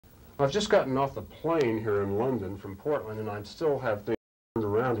I've just gotten off the plane here in London from Portland, and I still have things turned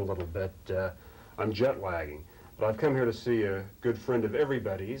around a little bit. I'm jet lagging. But I've come here to see a good friend of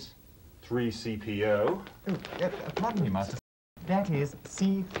everybody's, 3CPO. Oh, pardon me, Master. That is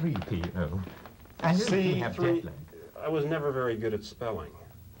C3PO. And you have jet lag. I was never very good at spelling.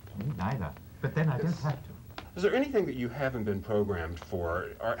 Me neither. But then I don't have to. Is there anything that you haven't been programmed for?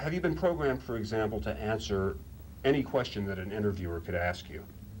 Or have you been programmed, for example, to answer any question that an interviewer could ask you?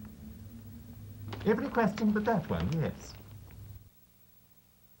 Every question but that one, yes.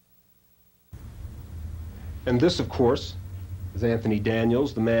 And this, of course, is Anthony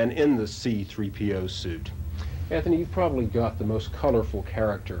Daniels, the man in the C-3PO suit. Anthony, you've probably got the most colorful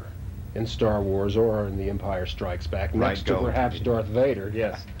character in Star Wars or in The Empire Strikes Back, next to perhaps Darth Vader,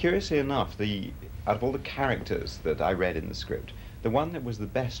 yes. Curiously enough, out of all the characters that I read in the script, the one that was the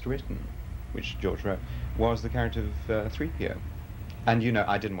best written, which George wrote, was the character of 3PO. And, you know,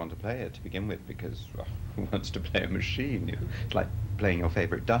 I didn't want to play it to begin with because, well, who wants to play a machine? You know? It's like playing your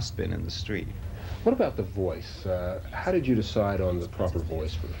favorite dustbin in the street. What about the voice? How did you decide on the proper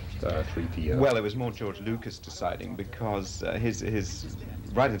voice for 3PO? Well, it was more George Lucas deciding because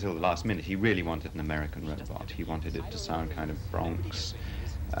right until the last minute, he really wanted an American robot. He wanted it to sound kind of Bronx,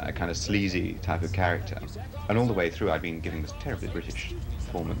 kind of sleazy type of character. And all the way through, I've been giving this terribly British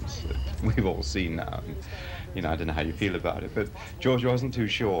performance that we've all seen now. And, you know, I don't know how you feel about it, but George wasn't too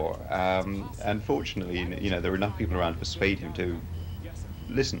sure. And fortunately, you know, there were enough people around to persuade him to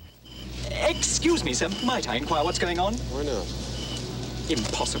listen. Excuse me, sir. Might I inquire what's going on? Why not?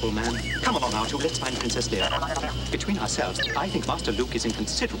 Impossible, man. Come along, Artu. Let's find Princess Leia. Between ourselves, I think Master Luke is in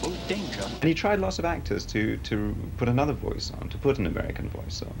considerable danger. And he tried lots of actors to put another voice on, to put an American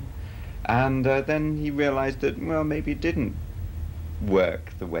voice on. And then he realized that, well, maybe it didn't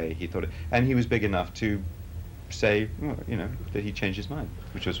work the way he thought it. And he was big enough to say, well, you know, that he changed his mind,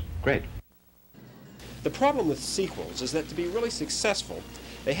 which was great. The problem with sequels is that to be really successful,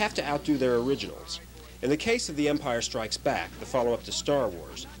 they have to outdo their originals. In the case of The Empire Strikes Back, the follow-up to Star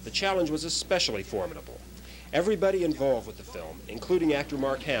Wars, the challenge was especially formidable. Everybody involved with the film, including actor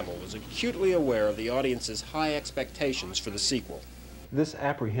Mark Hamill, was acutely aware of the audience's high expectations for the sequel. This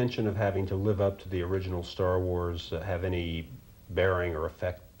apprehension of having to live up to the original Star Wars have any bearing or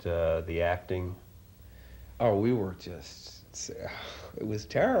affect the acting? Oh, we were just, it was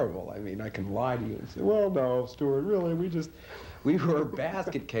terrible. I mean, I can lie to you and say, well, no, Stuart, really, we were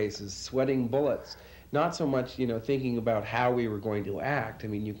basket cases, sweating bullets. Not so much, you know, thinking about how we were going to act. I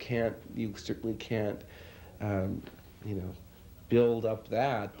mean, you certainly can't, you know, build up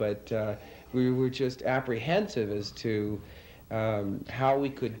that. But we were just apprehensive as to how we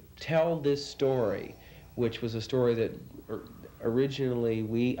could tell this story, which was a story that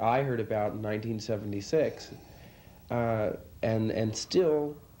originally I heard about in 1976, and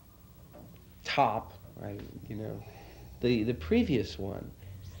still top, you know, the previous one.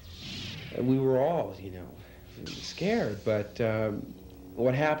 We were all, you know, scared, but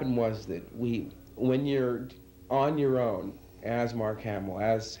what happened was that when you're on your own, as Mark Hamill,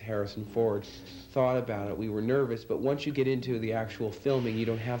 as Harrison Ford, thought about it, we were nervous, but once you get into the actual filming, you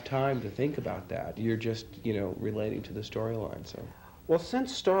don't have time to think about that. You're just, you know, relating to the storyline, so. Well,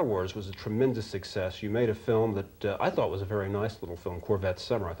 since Star Wars was a tremendous success, you made a film that I thought was a very nice little film, Corvette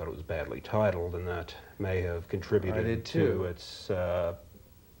Summer. I thought it was badly titled, and that may have contributed to its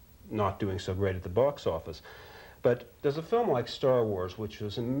not doing so great at the box office. But does a film like Star Wars, which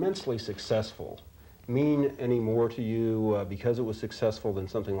was immensely successful, mean any more to you because it was successful than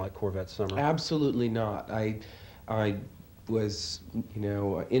something like Corvette Summer? Absolutely not. I was, you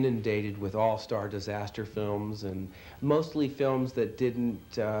know, inundated with all-star disaster films, and mostly films that didn't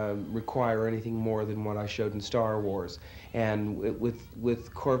require anything more than what I showed in Star Wars. And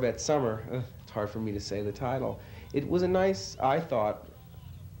with Corvette Summer, it's hard for me to say the title, it was a nice, I thought,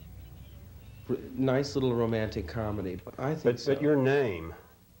 nice little romantic comedy. I think so. But your name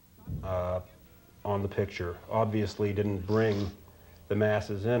on the picture obviously didn't bring the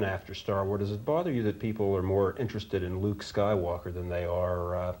masses in after Star Wars. Does it bother you that people are more interested in Luke Skywalker than they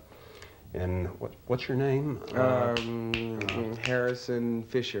are in, what's your name? Harrison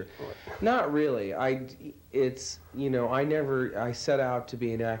Fisher. Not really. It's, you know, I set out to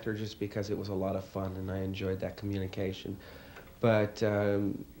be an actor just because it was a lot of fun and I enjoyed that communication. But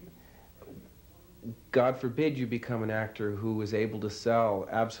God forbid you become an actor who is able to sell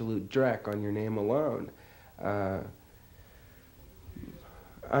absolute dreck on your name alone.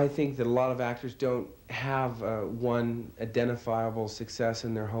 I think that a lot of actors don't have one identifiable success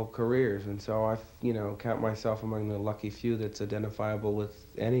in their whole careers, and so I, you know, count myself among the lucky few that's identifiable with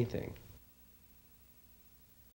anything.